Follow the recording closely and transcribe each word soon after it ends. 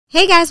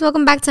Hey guys,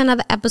 welcome back to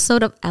another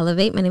episode of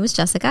Elevate. My name is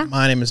Jessica.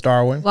 My name is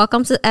Darwin.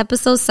 Welcome to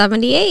episode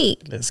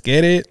 78. Let's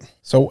get it.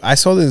 So I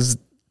saw this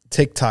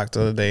TikTok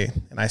the other day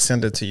and I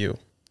sent it to you.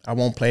 I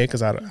won't play it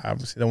because I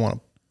obviously don't want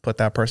to put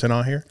that person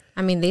on here.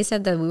 I mean, they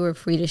said that we were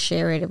free to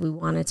share it if we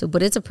wanted to,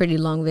 but it's a pretty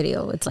long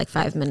video. It's like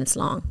 5 minutes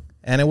long.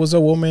 And it was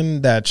a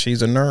woman that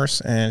she's a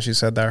nurse and she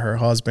said that her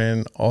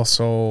husband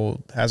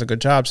also has a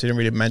good job. She didn't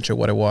really mention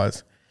what it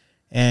was.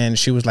 And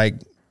she was like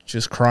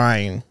just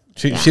crying.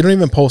 She didn't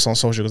even post on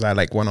social because I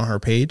like went on her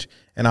page.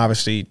 And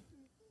obviously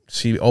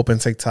she opened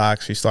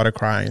TikTok. She started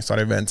crying,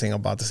 started venting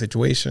about the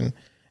situation.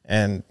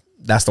 And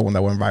that's the one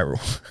that went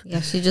viral. Yeah,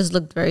 she just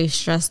looked very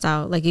stressed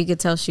out. Like you could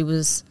tell she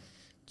was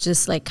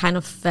just like kind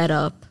of fed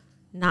up,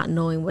 not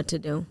knowing what to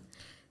do.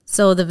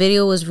 So the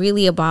video was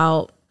really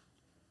about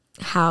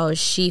how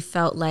she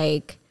felt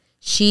like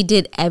she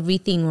did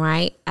everything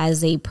right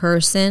as a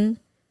person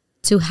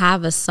to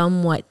have a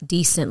somewhat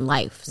decent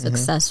life,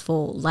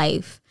 successful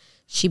life.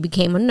 She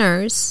became a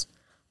nurse,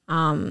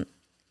 and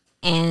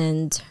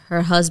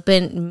her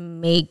husband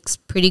makes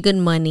pretty good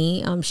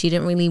money. She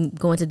didn't really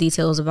go into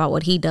details about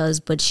what he does,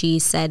 but she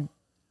said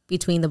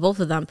between the both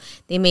of them,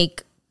 they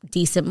make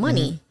decent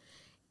money.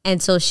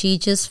 And so she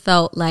just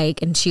felt like,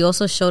 and she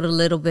also showed a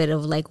little bit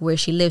of like where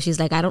she lives. She's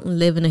like, I don't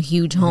live in a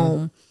huge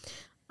home.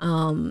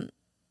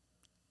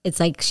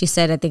 It's like she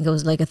said, I think it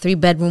was like a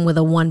 3-bedroom with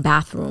a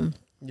 1-bathroom.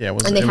 Yeah, it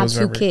was, and they have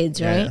 2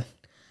 kids, right? Yeah.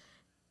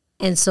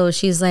 And so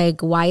she's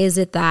like, why is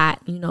it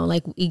that, you know,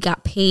 like we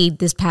got paid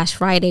this past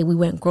Friday. We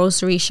went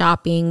grocery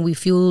shopping. We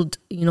fueled,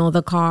 you know,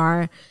 the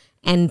car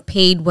and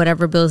paid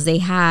whatever bills they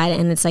had.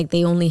 And it's like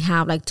they only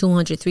have like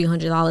 $200,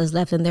 $300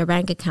 left in their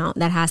bank account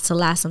that has to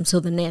last them till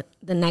the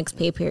next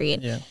pay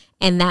period. Yeah.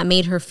 And that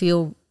made her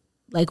feel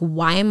like,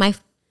 why am I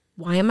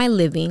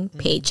living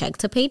paycheck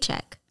to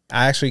paycheck?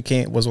 I actually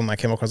was when I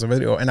came across the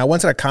video and I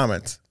went to the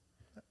comments.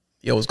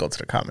 You always go to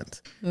the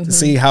comments to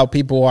see how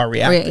people are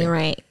reacting.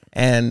 Right.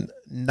 And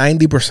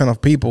 90%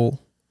 of people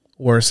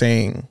were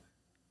saying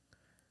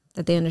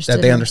that they understood.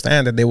 That they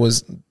understand that there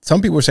was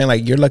some people were saying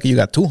like, you're lucky you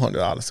got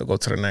 $200 to go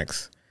to the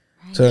next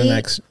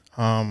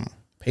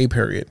pay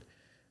period.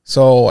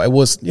 So it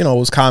was, you know, it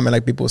was common,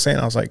 like people were saying.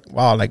 I was like,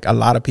 wow, like a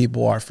lot of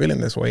people are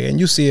feeling this way. And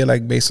you see it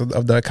like based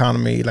of the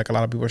economy, like a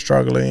lot of people are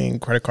struggling,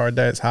 credit card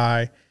debt's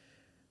high,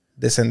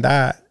 this and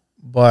that.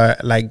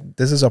 But like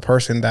this is a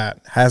person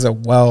that has a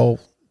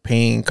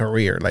well-paying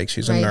career. Like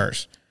she's a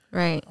nurse.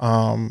 Right.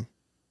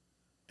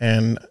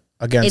 And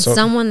again, it's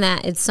someone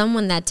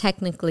that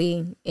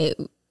technically,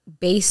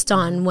 based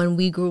on when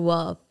we grew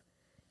up,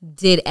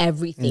 did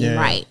everything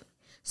right.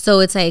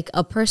 So it's like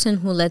a person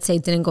who, let's say,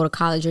 didn't go to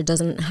college or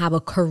doesn't have a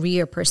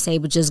career per se,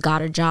 but just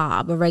got a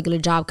job. A regular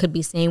job could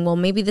be saying, well,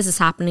 maybe this is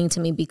happening to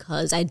me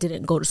because I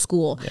didn't go to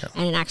school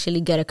and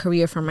actually get a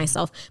career for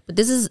myself. But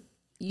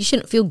you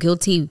shouldn't feel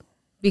guilty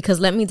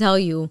because let me tell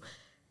you,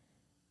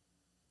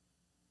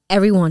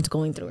 everyone's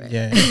going through it.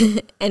 Yeah.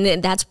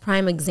 And that's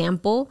prime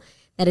example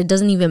that it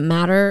doesn't even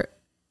matter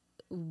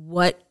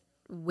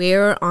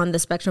where on the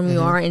spectrum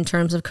you are in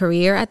terms of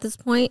career at this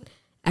point,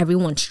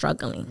 everyone's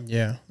struggling.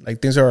 Yeah.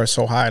 Like things are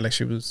so high. Like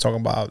she was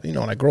talking about, you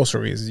know, like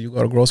groceries. You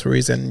go to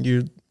groceries and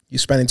you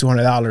spending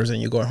 $200 and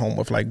you go home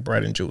with like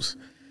bread and juice.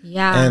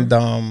 Yeah. And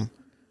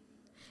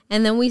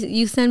then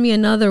you send me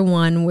another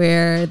one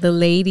where the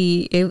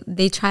lady,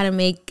 they try to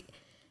make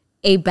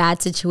a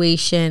bad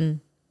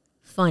situation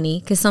funny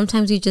because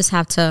sometimes you just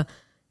have to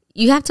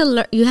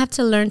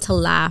learn to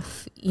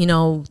laugh, you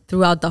know,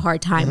 throughout the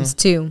hard times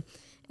too.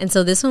 And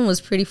so this one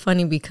was pretty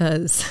funny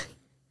because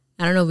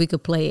I don't know if we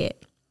could play it.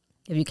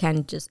 If you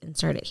can, just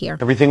insert it here.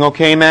 Everything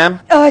okay, ma'am?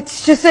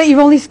 It's just that you've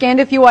only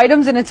scanned a few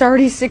items and it's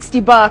already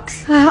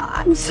 $60.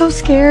 I'm so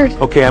scared.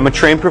 Okay, I'm a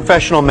trained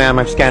professional, ma'am.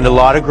 I've scanned a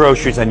lot of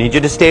groceries. I need you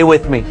to stay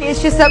with me. It's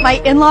just that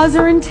my in-laws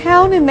are in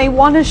town and they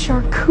want a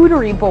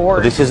charcuterie board.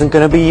 Well, this isn't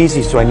going to be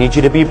easy, so I need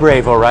you to be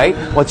brave, all right?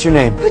 What's your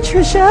name?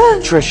 Patricia.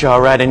 Patricia,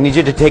 all right. I need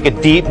you to take a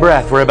deep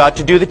breath. We're about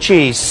to do the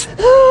cheese.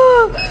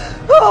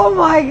 Oh,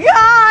 my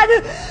God.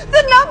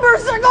 The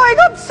numbers are going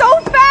up so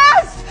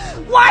fast.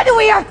 Why do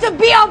we have to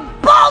be at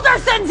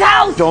Balderson's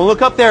house? Don't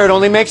look up there. It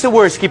only makes it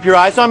worse. Keep your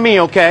eyes on me,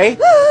 okay?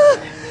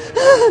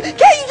 Can't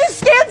you just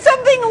scan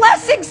something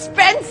less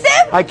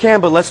expensive? I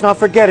can, but let's not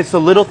forget, it's the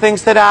little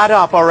things that add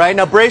up, all right?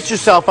 Now brace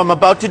yourself. I'm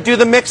about to do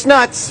the mixed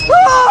nuts.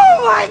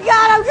 Oh, my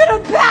God. I'm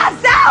going to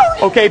pass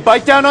out. Okay,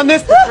 bite down on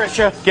this,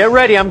 Patricia. Get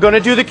ready. I'm going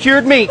to do the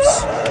cured meats. No,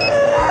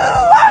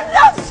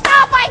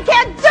 stop. I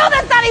can't do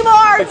this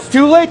anymore. It's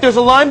too late. There's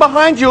a line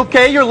behind you,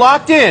 okay? You're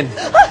locked in.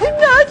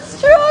 I'm not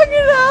strong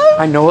enough.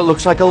 I know it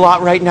looks like a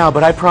lot right now,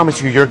 but I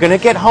promise you're going to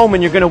get home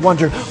and you're going to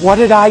wonder, what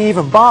did I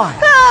even buy?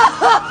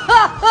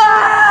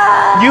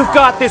 You've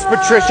got this,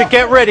 Patricia.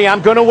 Get ready.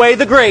 I'm going to weigh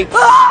the grapes.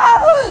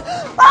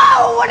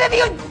 Oh, what have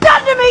you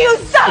done to me, you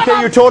son of a...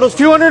 Okay, your total's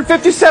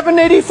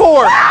 $257.84. Oh,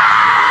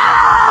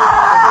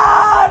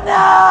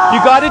 no.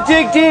 You got to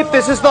dig deep.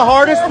 This is the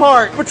hardest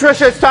part.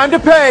 Patricia, it's time to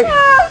pay.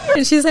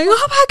 And she's like,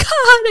 oh, my God,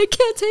 I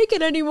can't take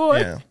it anymore.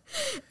 Yeah.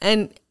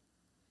 And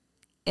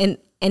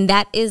And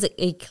that is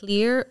a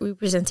clear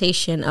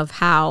representation of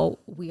how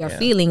we are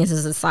feeling as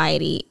a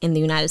society in the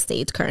United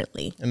States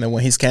currently. And then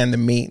when he scanned the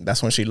meat,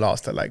 that's when she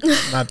lost it. Like,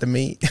 not the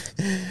meat.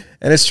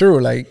 And it's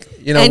true. Like,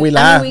 you know, we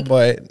laugh,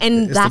 but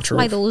and it's that's the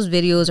why truth. those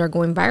videos are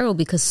going viral,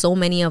 because so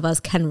many of us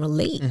can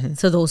relate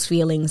to those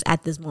feelings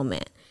at this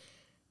moment.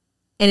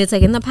 And it's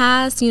like in the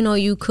past, you know,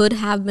 you could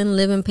have been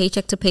living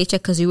paycheck to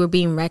paycheck because you were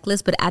being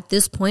reckless. But at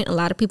this point, a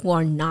lot of people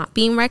are not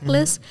being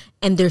reckless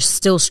and they're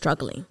still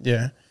struggling.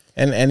 Yeah.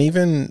 And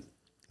even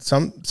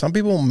some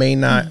people may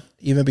not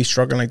even be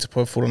struggling to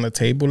put food on the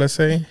table, let's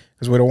say,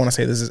 because we don't want to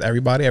say this is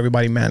everybody.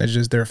 Everybody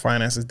manages their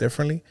finances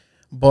differently.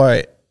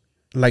 But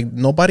like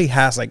nobody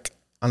has, like,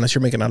 unless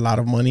you're making a lot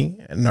of money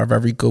and are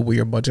very good with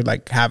your budget,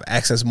 like have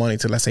excess money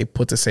to, let's say,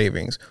 put to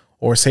savings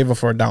or save up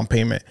for a down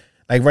payment.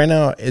 Like right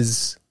now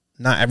is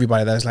not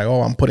everybody that's like,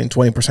 oh, I'm putting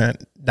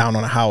 20% down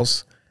on a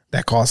house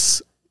that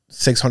costs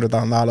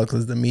 $600,000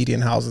 because the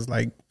median house is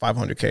like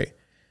 $500K.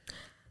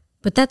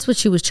 But that's what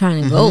she was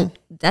trying to go.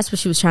 That's what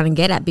she was trying to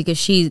get at, because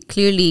she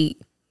clearly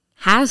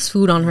has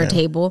food on her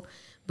table,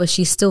 but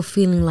she's still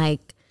feeling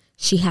like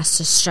she has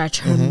to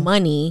stretch her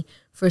money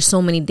for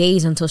so many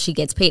days until she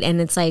gets paid. And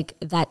it's like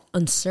that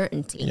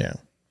uncertainty. Yeah.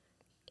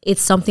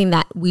 It's something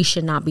that we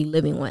should not be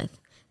living with.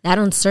 That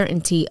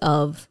uncertainty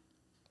of,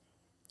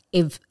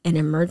 if an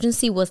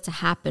emergency was to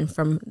happen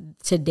from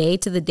today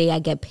to the day I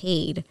get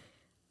paid,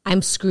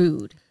 I'm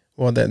screwed.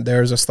 Well, then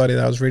there's a study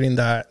that I was reading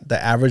that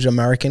the average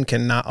American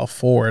cannot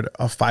afford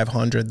a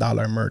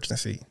 $500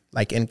 emergency,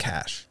 like in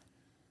cash.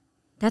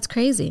 That's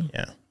crazy.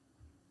 Yeah.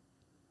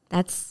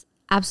 That's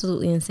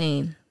absolutely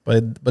insane.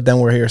 But then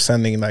we're here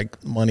sending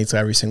like money to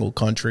every single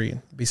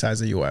country besides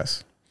the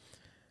U.S.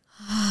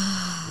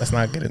 Let's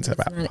not get into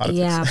that politics.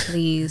 Yeah,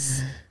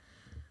 please.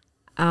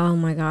 Oh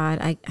my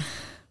God.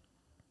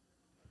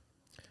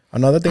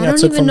 Another thing I I don't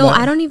took even from know.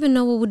 that, I don't even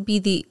know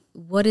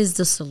what is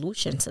the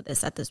solution to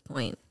this at this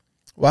point.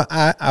 well,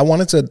 I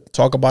wanted to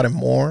talk about it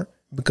more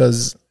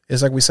because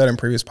it's like we said in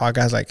previous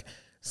podcasts, like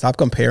stop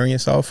comparing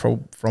yourself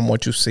from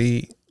what you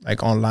see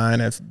like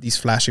online of these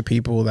flashy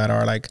people that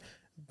are like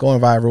going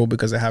viral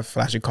because they have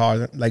flashy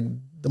cars. Like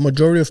the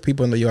majority of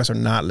people in the U.S. are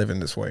not living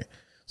this way.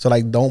 So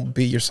like don't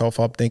beat yourself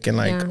up thinking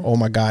like, oh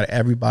my God,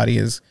 everybody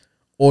is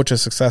ultra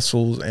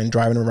successful and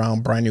driving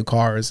around brand new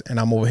cars and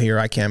I'm over here,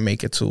 I can't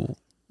make it to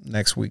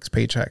next week's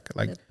paycheck.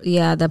 Like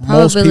the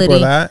most people are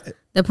that.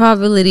 The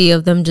probability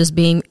of them just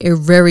being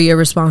very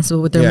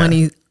irresponsible with their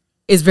money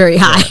is very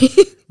high.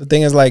 The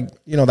thing is, like,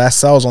 you know, that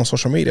sells on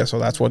social media, so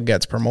that's what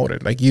gets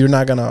promoted. Like, you're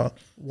not gonna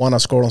want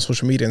to scroll on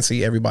social media and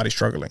see everybody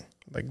struggling.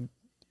 Like,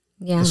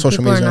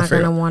 social people are not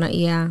gonna want to.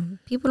 Yeah,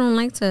 people don't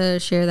like to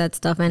share that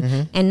stuff,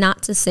 and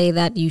not to say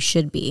that you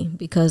should be,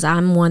 because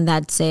I'm one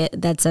that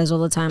says all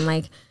the time,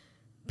 like,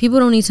 people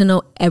don't need to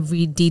know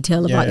every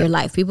detail about your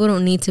life. People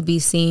don't need to be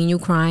seeing you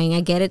crying.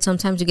 I get it.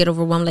 Sometimes you get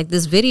overwhelmed. Like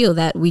this video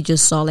that we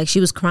just saw, like she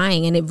was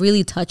crying and it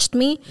really touched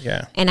me.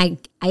 Yeah. And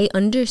I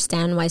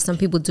understand why some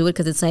people do it,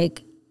 because it's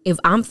like, if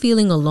I'm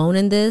feeling alone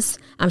in this,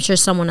 I'm sure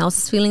someone else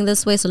is feeling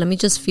this way. So let me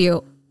just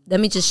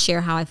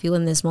share how I feel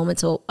in this moment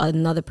so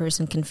another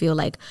person can feel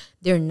like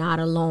they're not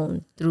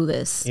alone through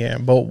this. Yeah.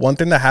 But one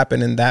thing that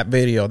happened in that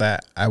video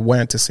that I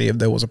went to see if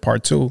there was a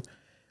part 2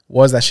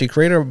 was that she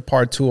created a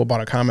part 2 about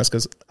her comments,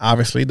 because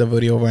obviously the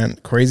video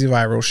went crazy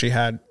viral. She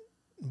had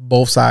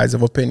both sides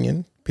of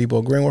opinion. People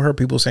agreeing with her,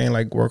 people saying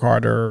like work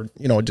harder,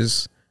 you know,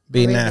 just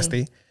being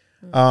nasty.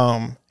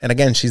 And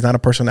again, she's not a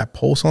person that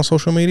posts on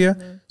social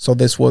media. So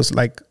this was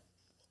like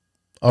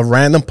a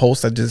random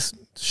post that just,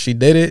 she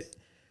did it.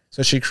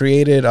 So she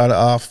created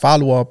a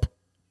follow-up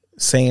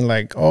saying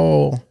like,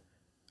 oh,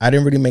 I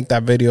didn't really make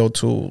that video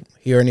to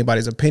hear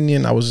anybody's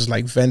opinion. I was just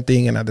like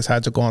venting and I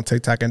decided to go on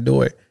TikTok and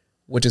do it,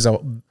 which is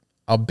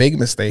a big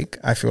mistake,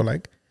 I feel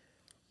like.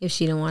 If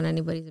she didn't want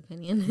anybody's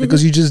opinion.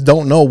 Because you just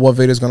don't know what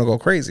video is going to go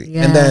crazy.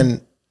 Yeah. And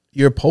then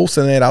you're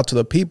posting it out to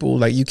the people.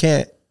 Like you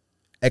can't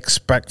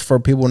expect for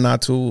people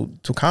not to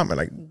comment.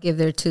 Like give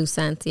their 2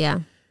 cents,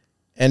 yeah.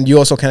 And you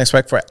also can't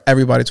expect for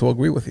everybody to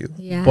agree with you.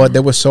 Yeah. But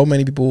there were so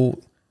many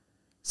people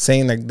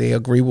saying like they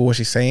agree with what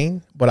she's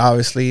saying. But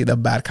obviously the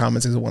bad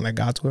comments is the one that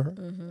got to her.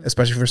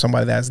 Especially for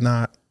somebody that's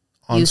not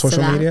on Used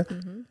social to media.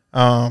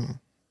 And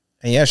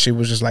yeah, she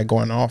was just like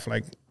going off,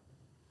 like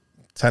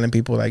telling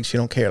people like she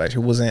don't care. Like she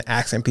wasn't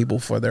asking people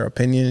for their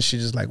opinions. She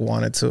just like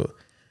wanted to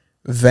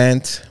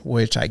vent,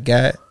 which I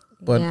get,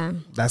 but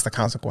that's the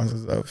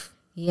consequences of.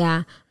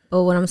 Yeah.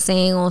 But what I'm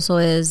saying also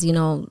is, you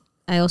know,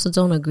 I also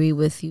don't agree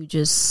with you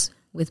just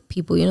with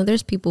people. You know,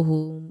 there's people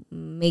who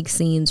make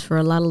scenes for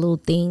a lot of little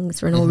things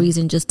for no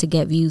reason, just to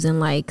get views and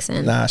likes.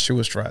 And nah, she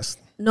was stressed.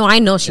 No, I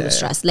know she was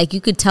stressed. Like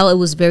you could tell it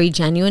was very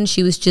genuine.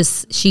 She was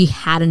just, she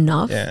had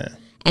enough. Yeah.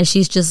 And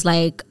she's just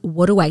like,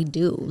 what do I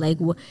do? Like,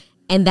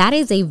 and that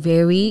is a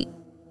very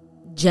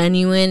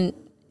genuine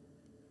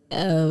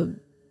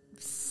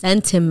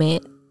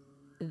sentiment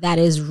that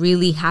is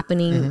really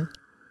happening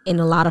in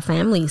a lot of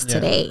families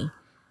today.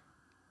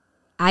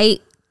 I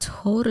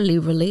totally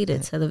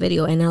related to the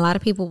video, and a lot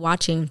of people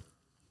watching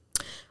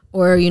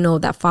or, you know,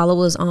 that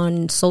follow us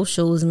on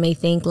socials may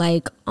think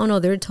like, oh no,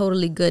 they're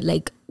totally good.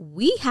 Like,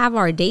 we have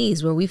our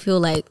days where we feel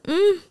like,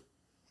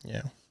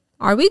 Yeah.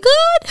 are we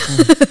good?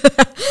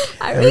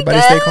 Are Everybody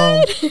we stay good?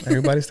 calm.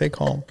 Everybody stay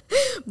calm.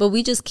 But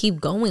we just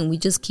keep going. We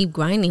just keep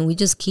grinding. We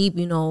just keep,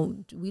 you know,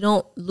 we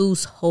don't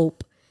lose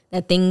hope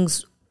that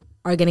things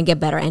are going to get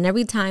better. And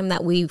every time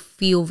that we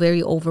feel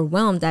very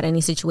overwhelmed at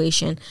any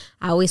situation,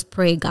 I always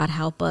pray, God,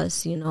 help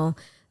us, you know,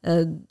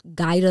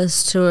 guide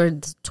us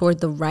toward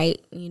the right,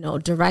 you know,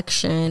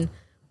 direction.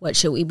 What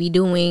should we be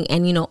doing?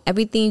 And, you know,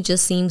 everything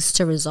just seems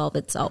to resolve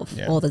itself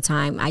all the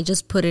time. I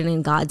just put it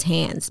in God's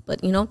hands.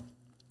 But, you know,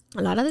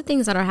 a lot of the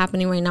things that are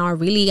happening right now are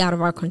really out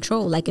of our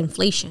control, like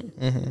inflation.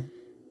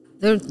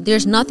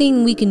 There's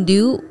nothing we can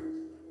do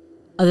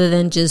other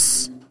than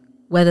just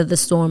weather the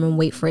storm and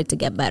wait for it to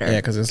get better. Yeah,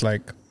 because it's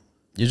like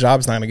your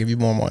job's not going to give you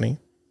more money.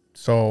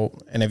 So,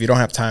 and if you don't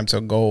have time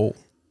to go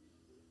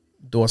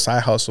do a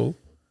side hustle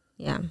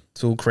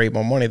to create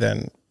more money,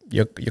 then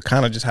you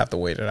kind of just have to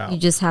wait it out. You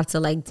just have to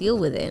like deal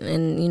with it.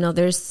 And, you know,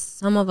 there's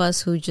some of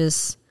us who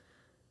just,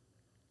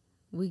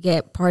 we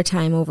get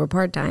part-time over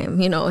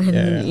part-time, you know,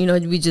 and, you know,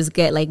 we just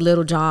get like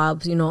little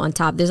jobs, you know, on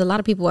top. There's a lot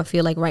of people I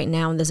feel like right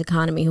now in this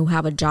economy who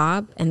have a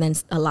job and then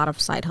a lot of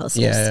side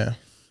hustles. Yeah.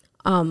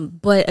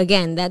 But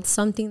again, that's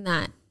something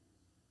that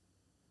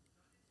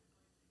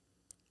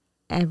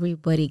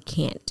everybody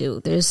can't do.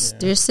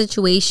 There's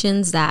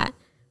situations that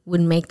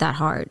would make that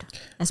hard,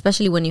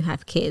 especially when you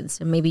have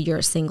kids or maybe you're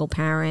a single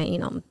parent, you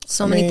know,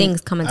 many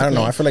things come into play. I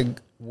don't know. I feel like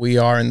we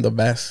are in the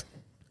best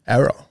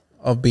era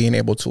of being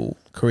able to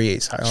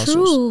create side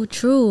hustles.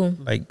 True.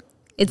 Like,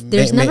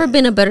 there's never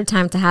been a better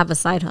time to have a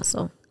side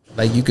hustle.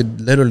 Like, you could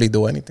literally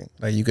do anything.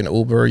 Like, you can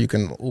Uber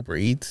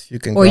Eats, you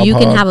can or you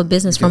can Grubhub, have a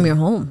business from your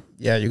home.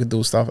 Yeah, you could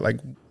do stuff like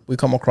we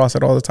come across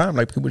it all the time.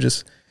 Like, people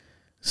just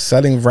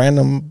selling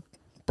random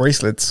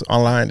bracelets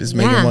online, just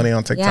making money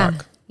on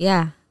TikTok.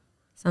 Yeah.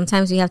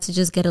 Sometimes you have to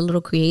just get a little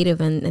creative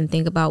and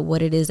think about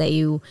what it is that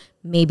you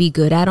may be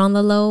good at on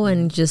the low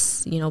and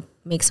just, you know,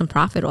 make some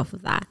profit off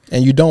of that.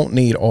 And you don't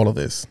need all of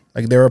this.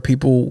 Like, there are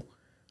people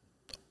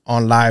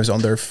on lives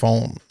on their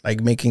phone,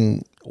 like,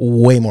 making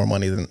way more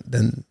money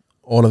than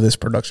all of this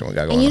production we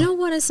got going on. And you know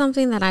what is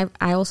something that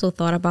I also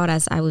thought about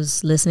as I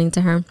was listening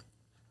to her?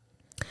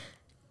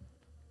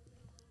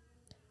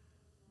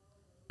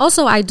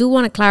 Also, I do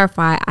want to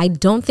clarify, I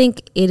don't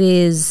think it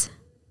is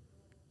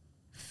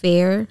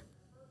fair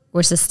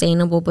or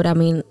sustainable, but I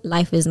mean,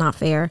 life is not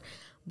fair.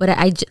 But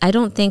I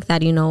don't think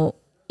that, you know,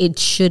 it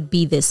should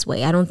be this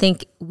way. I don't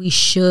think we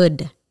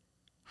should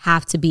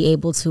have to be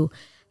able to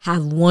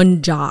have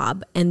one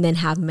job and then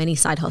have many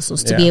side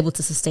hustles to be able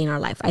to sustain our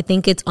life. I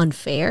think it's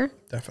unfair.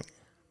 Definitely.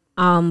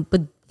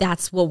 But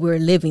that's what we're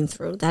living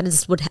through. That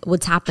is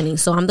what's happening.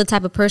 So I'm the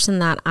type of person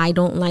that I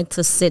don't like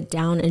to sit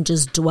down and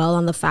just dwell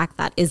on the fact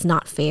that it's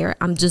not fair.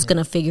 I'm just going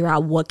to figure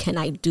out what can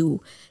I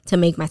do to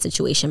make my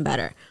situation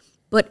better.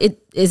 But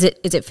is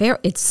it fair?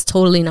 It's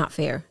totally not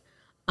fair.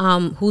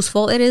 Whose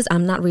fault it is,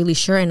 I'm not really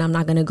sure, and I'm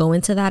not going to go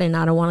into that. And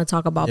I don't want to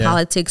talk about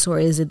politics or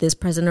is it this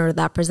president or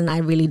that president. I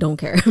really don't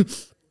care.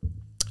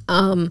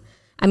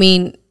 I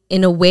mean,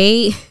 in a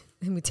way,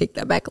 let me take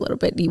that back a little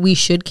bit. We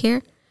should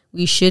care.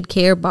 We should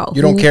care about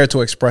you don't care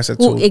to express it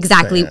too.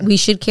 Exactly. We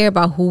should care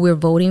about who we're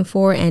voting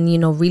for and, you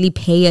know, really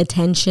pay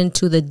attention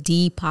to the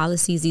D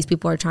policies these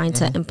people are trying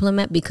to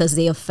implement because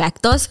they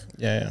affect us.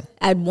 Yeah.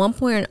 At one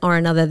point or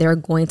another, they're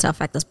going to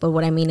affect us. But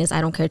what I mean is I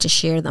don't care to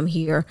share them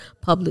here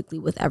publicly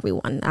with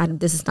everyone.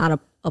 This is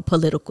not a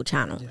political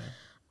channel.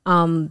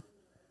 Yeah.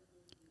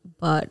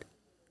 But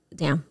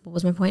damn, what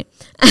was my point?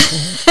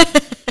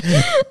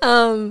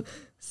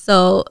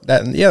 So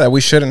that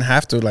we shouldn't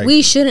have to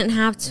we shouldn't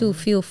have to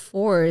feel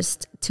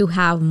forced to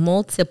have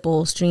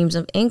multiple streams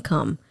of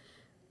income,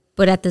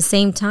 but at the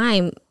same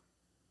time,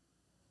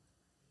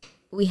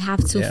 we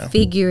have to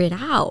figure it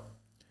out.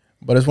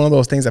 But it's one of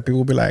those things that people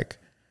will be like,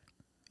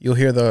 you'll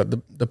hear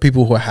the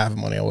people who have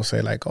money, I will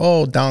say like,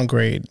 oh,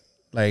 downgrade,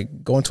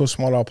 like go into a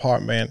smaller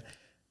apartment.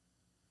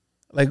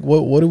 Like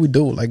what do we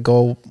do? Like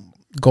go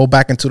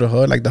back into the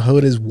hood. Like the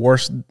hood is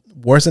worse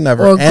than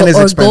ever, and it's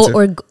expensive.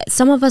 Or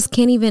some of us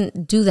can't even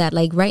do that.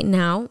 Like right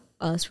now,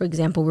 us, for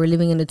example, we're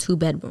living in a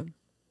 2-bedroom.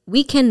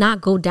 We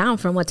cannot go down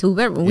from a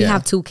 2-bedroom. We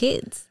have 2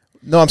 kids.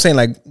 No, I'm saying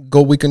like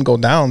we can go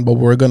down, but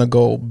we're gonna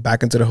go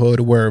back into the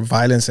hood where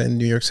violence in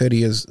New York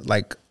City is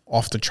like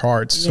off the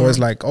charts. So it's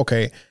like,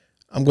 okay,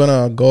 I'm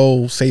gonna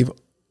go save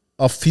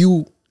a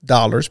few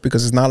dollars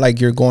because it's not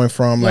like you're going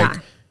from like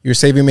you're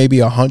saving maybe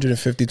 $150,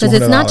 $200. Because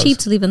it's not cheap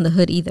to live in the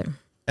hood either.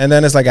 And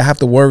then it's like I have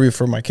to worry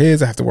for my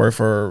kids. I have to worry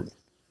for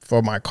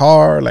my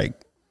car. Like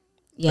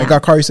our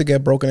car used to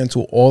get broken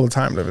into all the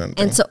time living in the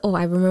thing. And so,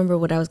 I remember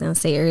what I was going to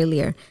say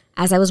earlier.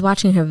 As I was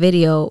watching her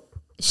video,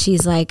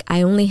 she's like,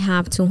 I only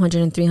have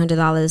 $200 and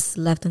 $300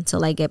 left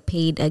until I get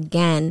paid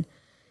again.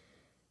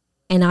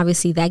 And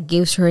obviously that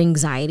gives her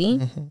anxiety.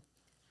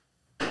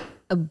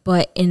 Mm-hmm.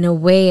 But in a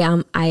way,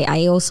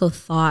 I also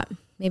thought,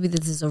 maybe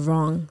this is a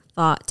wrong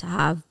thought to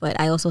have, but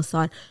I also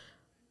thought,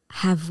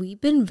 have we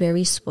been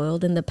very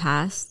spoiled in the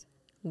past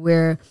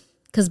where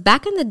because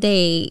back in the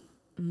day,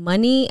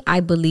 money, I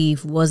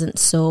believe, wasn't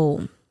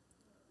so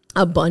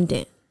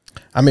abundant.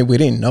 I mean, we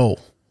didn't know.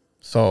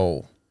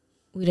 So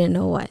We didn't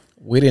know what.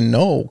 we didn't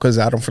know because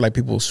I don't feel like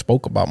people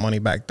spoke about money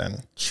back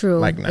then. True.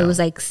 Like now. It was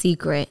like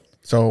secret.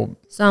 So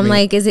I'm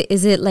like, is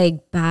it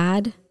like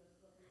bad?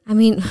 I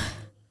mean,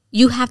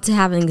 you have to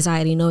have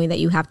anxiety knowing that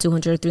you have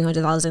 $200 or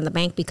 $300 in the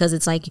bank, because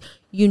it's like,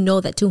 you know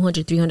that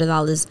 $200,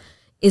 $300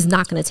 is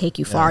not going to take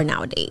you far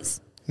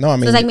nowadays. No, I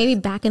mean, So it's like maybe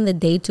back in the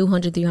day,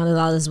 $200,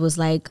 $300 was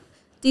like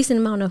decent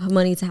amount of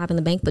money to have in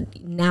the bank.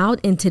 But now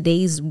in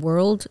today's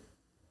world,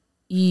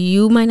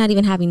 you might not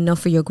even have enough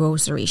for your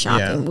grocery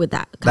shopping with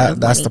that kind of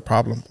that's money. the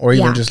problem. Or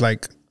even Yeah. just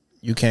like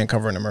you can't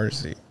cover an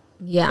emergency.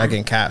 Yeah. Like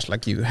in cash,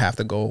 like you have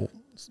to go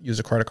use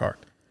a credit card.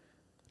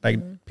 Like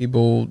Mm-hmm.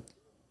 people,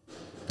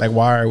 like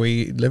why are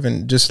we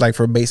living just like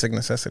for basic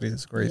necessities?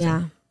 It's crazy.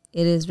 Yeah,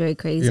 it is very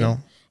crazy. You know?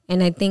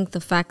 And I think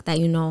the fact that,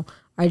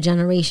 our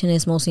generation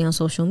is mostly on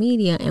social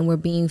media and we're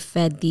being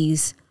fed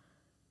these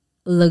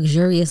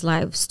luxurious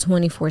lives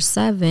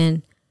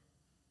 24/7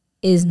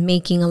 is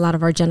making a lot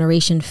of our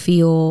generation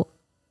feel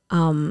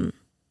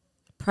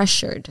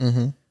pressured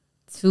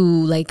to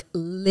like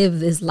live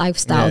this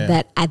lifestyle Yeah.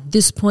 that at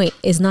this point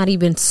is not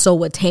even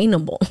so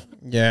attainable.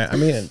 Yeah. I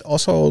mean,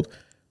 also,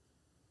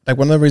 like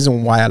one of the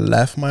reasons why I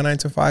left my 9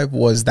 to 5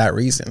 was that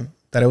reason,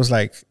 that it was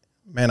like,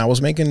 man, I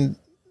was making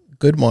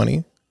good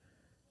money.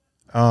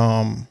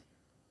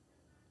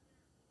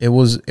 It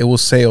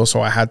was sales,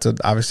 so I had to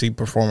obviously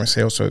perform in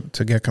sales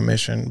to get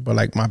commission, but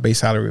like my base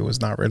salary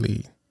was not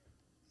really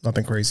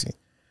nothing crazy.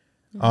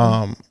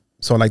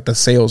 So like the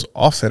sales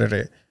offsetted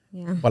it,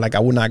 Yeah. but like I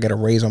would not get a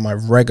raise on my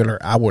regular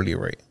hourly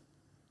rate.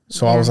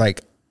 So I Yeah. was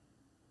like,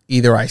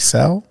 either I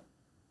sell,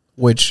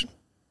 which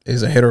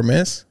is a hit or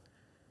miss,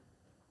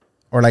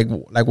 or like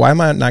why am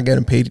I not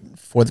getting paid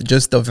for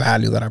just the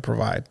value that I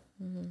provide?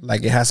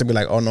 Like it has to be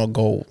like, oh no,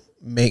 go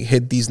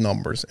hit these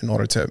numbers in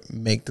order to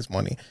make this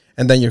money.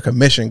 And then your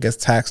commission gets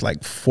taxed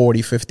like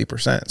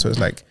 40-50%. So it's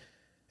like,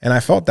 and I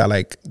felt that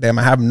like, damn,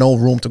 I have no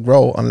room to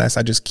grow unless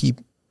I just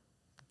keep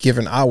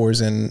giving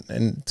hours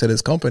and to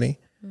this company.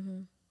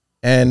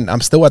 And I'm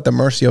still at the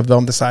mercy of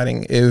them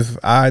deciding if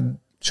I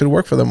should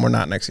work for them or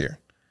not next year.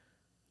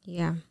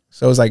 Yeah.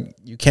 So it's like,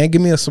 you can't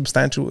give me a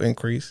substantial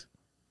increase.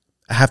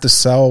 I have to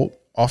sell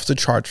off the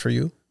chart for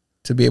you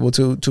to be able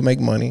to make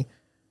money.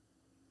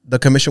 The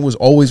commission was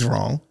always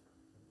wrong.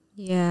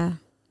 Yeah.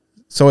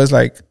 So it's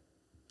like,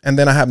 and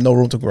then I have no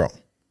room to grow.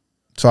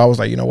 So I was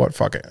like, you know what?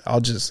 Fuck it.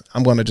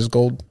 I'm going to just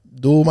go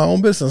do my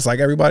own business like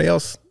everybody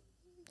else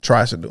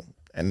tries to do.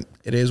 And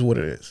it is what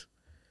it is.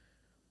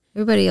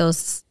 Everybody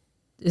else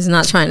is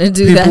not trying to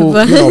do People,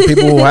 that, but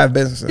people who have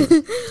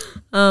businesses.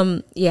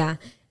 yeah,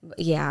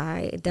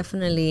 I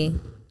definitely.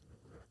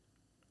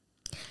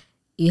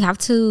 You have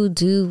to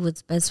do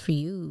what's best for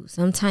you.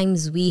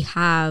 Sometimes we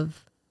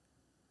have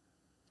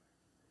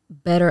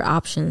better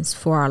options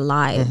for our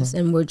lives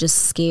and we're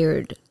just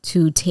scared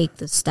to take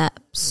the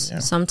steps. Yeah.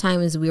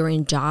 Sometimes we're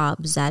in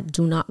jobs that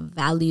do not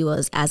value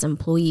us as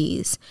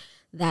employees,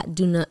 that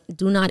do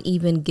not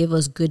even give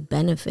us good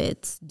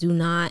benefits, do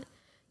not,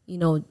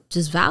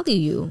 just value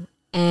you.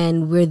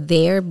 And we're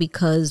there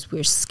because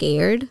we're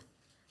scared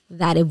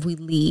that if we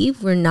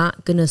leave, we're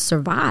not going to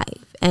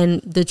survive.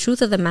 And the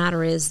truth of the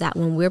matter is that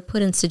when we're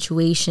put in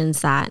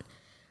situations that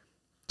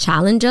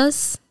challenge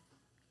us,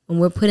 when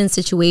we're put in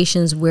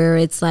situations where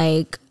it's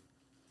like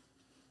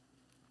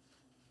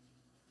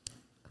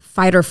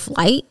fight or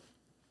flight,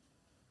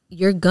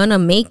 you're going to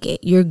make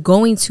it. You're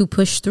going to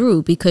push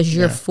through because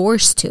you're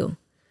forced to.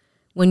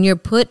 When you're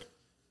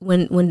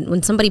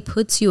when somebody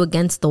puts you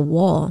against the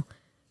wall,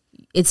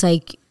 it's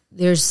like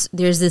there's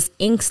this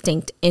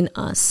instinct in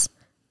us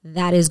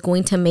that is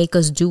going to make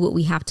us do what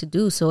we have to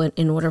do. So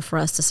in order for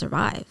us to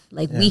survive,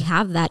 we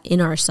have that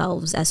in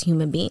ourselves as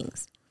human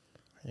beings.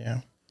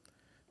 Yeah.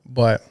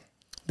 But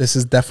this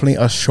is definitely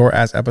a short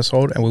ass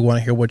episode and we want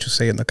to hear what you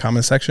say in the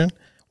comment section.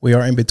 We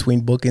are in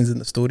between bookings in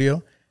the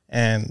studio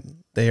and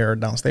they are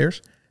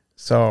downstairs.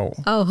 So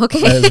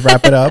okay. Let's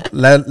wrap it up.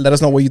 Let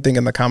us know what you think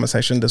in the comment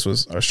section. This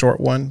was a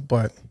short one,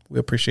 but we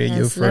appreciate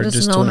you for just tuning in. Let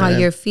us know how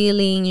you're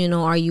feeling.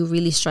 Are you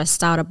really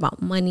stressed out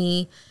about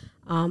money?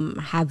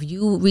 Have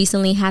you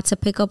recently had to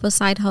pick up a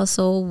side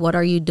hustle? What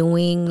are you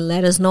doing?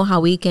 Let us know how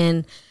we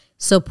can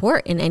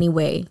support in any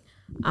way,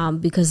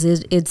 because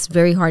it's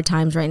very hard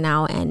times right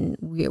now, and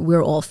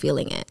we're all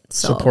feeling it.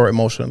 So support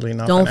emotionally,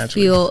 not don't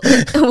financially.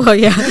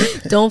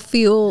 Don't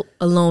feel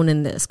alone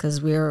in this,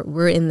 because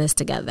we're in this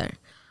together.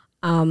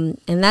 And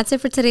that's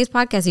it for today's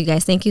podcast, you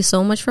guys. Thank you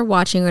so much for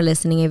watching or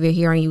listening. If you're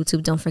here on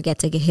YouTube, don't forget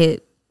to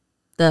hit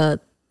the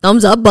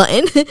thumbs up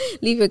button.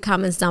 Leave your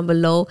comments down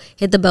below.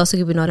 Hit the bell so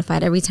you'll be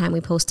notified every time we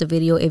post a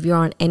video. If you're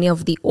on any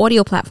of the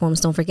audio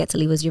platforms, don't forget to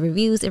leave us your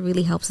reviews. It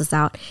really helps us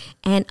out.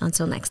 And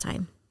until next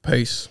time.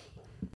 Peace.